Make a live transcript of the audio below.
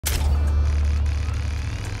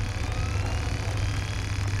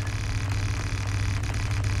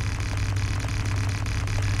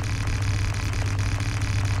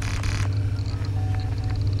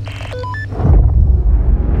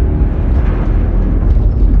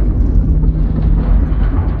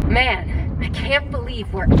can't believe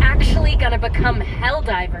we're actually gonna become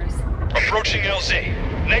Helldivers. Approaching LZ.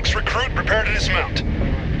 Next recruit, prepare to dismount.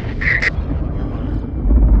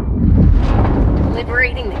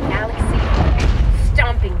 Liberating the galaxy.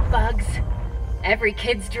 Stomping bugs. Every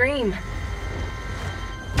kid's dream.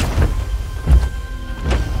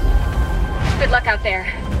 Good luck out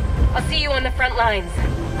there. I'll see you on the front lines.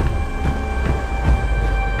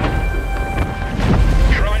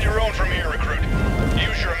 You're on your own from here, recruit.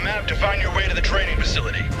 Use your map to find your way to the training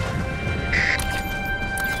facility.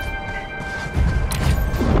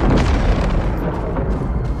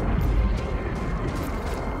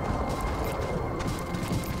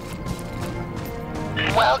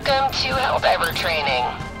 Welcome to Helldiver training.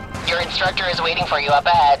 Your instructor is waiting for you up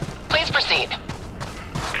ahead. Please proceed.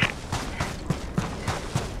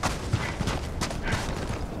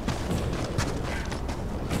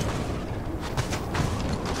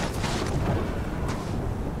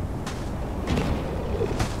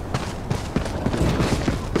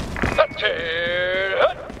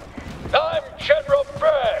 I'm General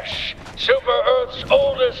Brash, Super Earth's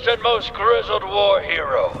oldest and most grizzled war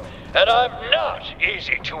hero, and I'm not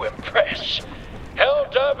easy to impress.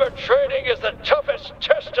 Helldiver training is the toughest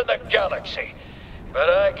test in the galaxy, but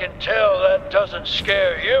I can tell that doesn't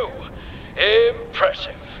scare you.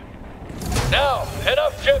 Impressive. Now,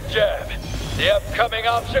 enough jib-jab. The upcoming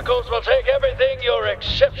obstacles will take everything your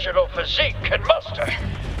exceptional physique can muster.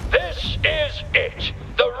 This is it,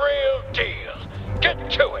 the real deal.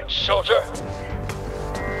 Get to it, soldier.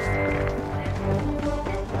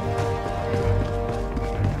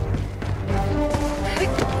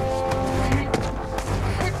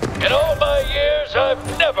 In all my years,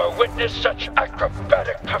 I've never witnessed such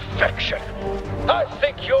acrobatic perfection. I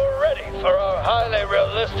think you're ready for our highly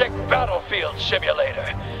realistic battlefield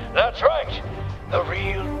simulator. That's right, the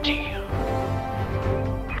real deal.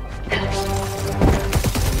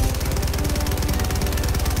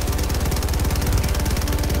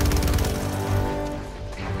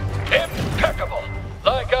 Impeccable!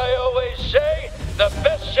 Like I always say, the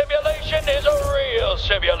best simulation is a real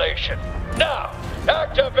simulation. Now,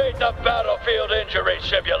 activate the battlefield injury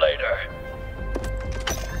simulator.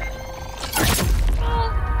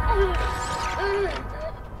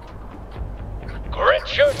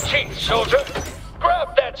 Grit your teeth, soldier.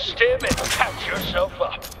 Grab that stim and patch yourself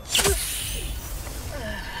up.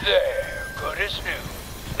 There, good as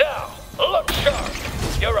new. Now, look sharp.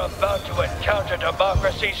 You're about to encounter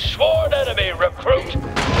democracy's sworn enemy, recruit.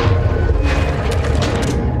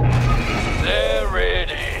 There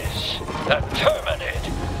it is. The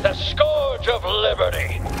Terminid. The scourge of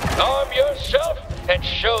liberty. Arm yourself and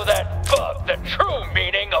show that bug the true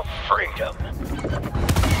meaning of freedom.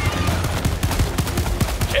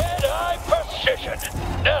 Jedi precision.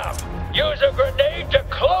 Now, use a grenade to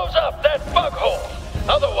close up that bug hole.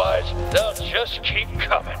 Otherwise, they'll just keep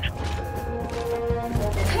coming.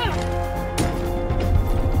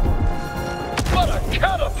 What a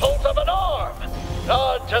catapult of an arm!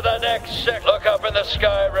 On to the next sec. Look up in the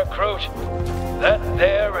sky, recruit. That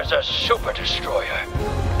there is a super destroyer.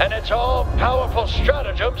 And its all-powerful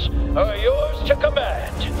stratagems are yours to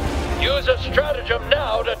command. Use a stratagem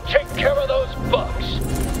now to take care of those bugs.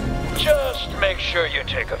 Just make sure you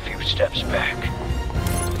take a few steps back.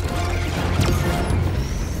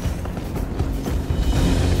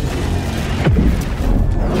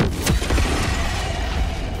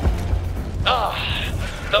 Ah,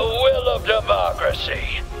 the will of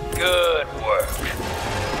democracy. Good work.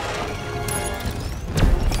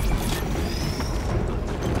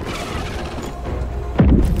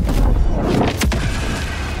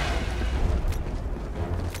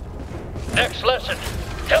 Next lesson.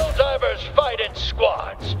 Helldivers fight in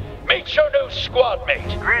squads. Meet your new squad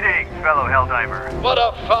mate. Greetings, fellow Helldiver. What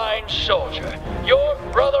a fine soldier. Your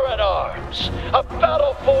brother in arms. A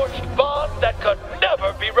battle-forged bond that could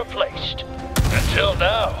never be replaced. Until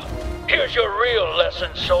now. Here's your real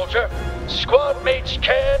lesson, soldier. Squad mates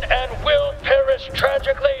can and will perish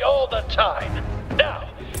tragically all the time. Now,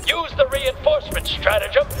 use the reinforcement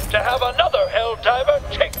stratagem to have another Helldiver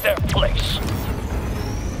take their place.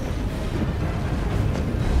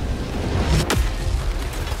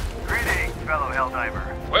 Greetings, fellow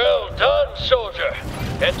Helldiver. Well done, soldier.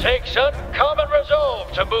 It takes uncommon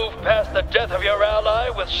resolve to move past the death of your ally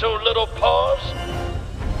with so little pause.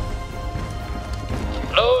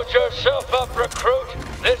 Load yourself up, recruit.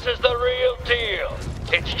 This is the real deal.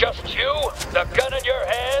 It's just you, the gun in your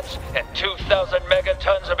hands, and 2,000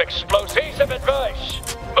 megatons of explosives. Piece of advice.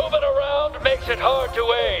 Moving around makes it hard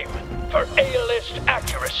to aim. For A-list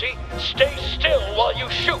accuracy, stay still while you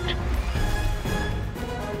shoot.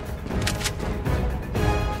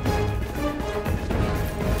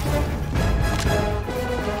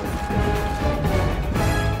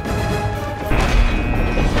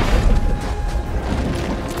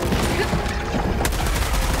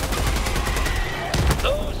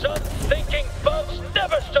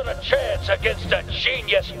 against a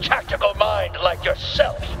genius tactical mind like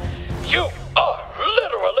yourself. You are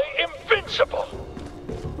literally invincible.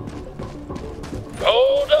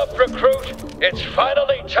 Hold up, recruit. It's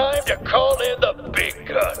finally time to call in the big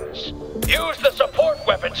guns. Use the support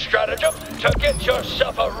weapon stratagem to get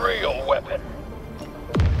yourself a real weapon.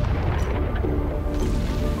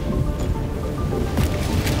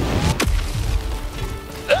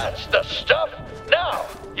 That's the stuff. Now,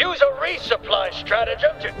 use a resupply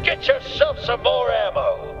stratagem to get yourself some more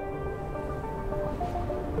ammo.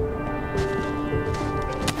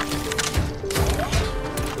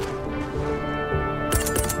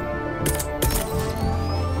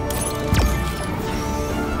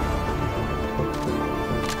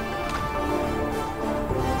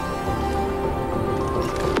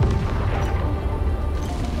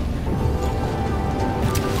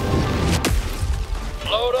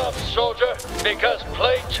 Load up, soldier, because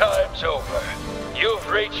playtime's over. You've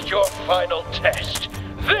reached your final test.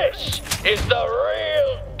 This is the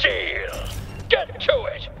real deal. Get to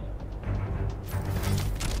it.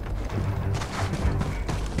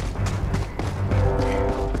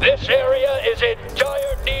 This area is in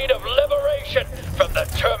dire need of liberation from the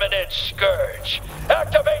Terminid Scourge.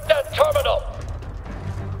 Activate that terminal!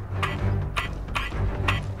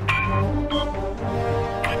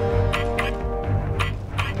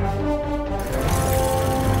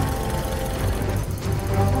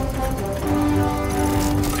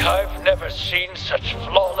 I've never seen such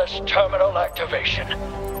flawless terminal activation.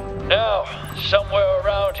 Now, somewhere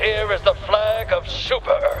around here is the flag of Super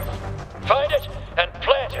Earth. Find it and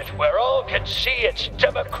plant it where all can see its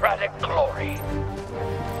democratic glory.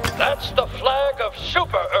 That's the flag of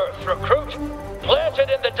Super Earth, recruit. Plant it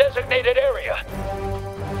in the designated area.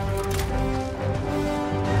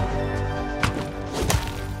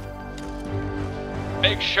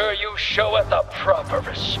 Make sure you show it the proper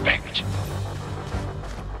respect.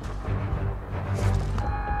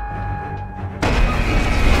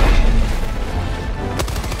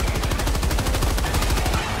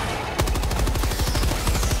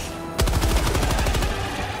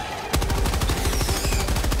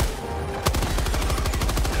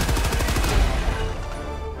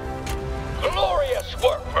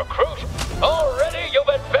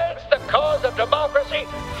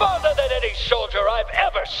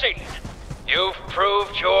 You've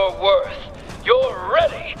proved your worth. You're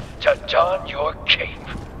ready to don your cape.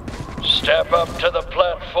 Step up to the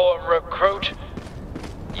platform, recruit.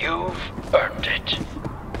 You've earned it.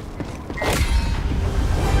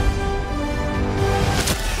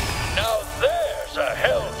 Now there's a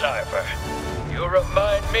Helldiver. You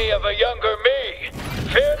remind me of a younger me.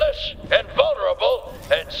 Fearless and vulnerable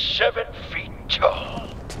and 7 feet tall.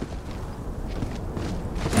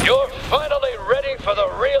 You're finally ready for the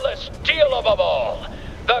realest deal of them all.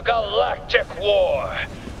 The Galactic War.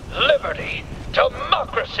 Liberty,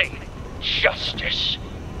 democracy, justice.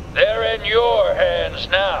 They're in your hands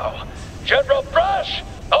now. General Brush,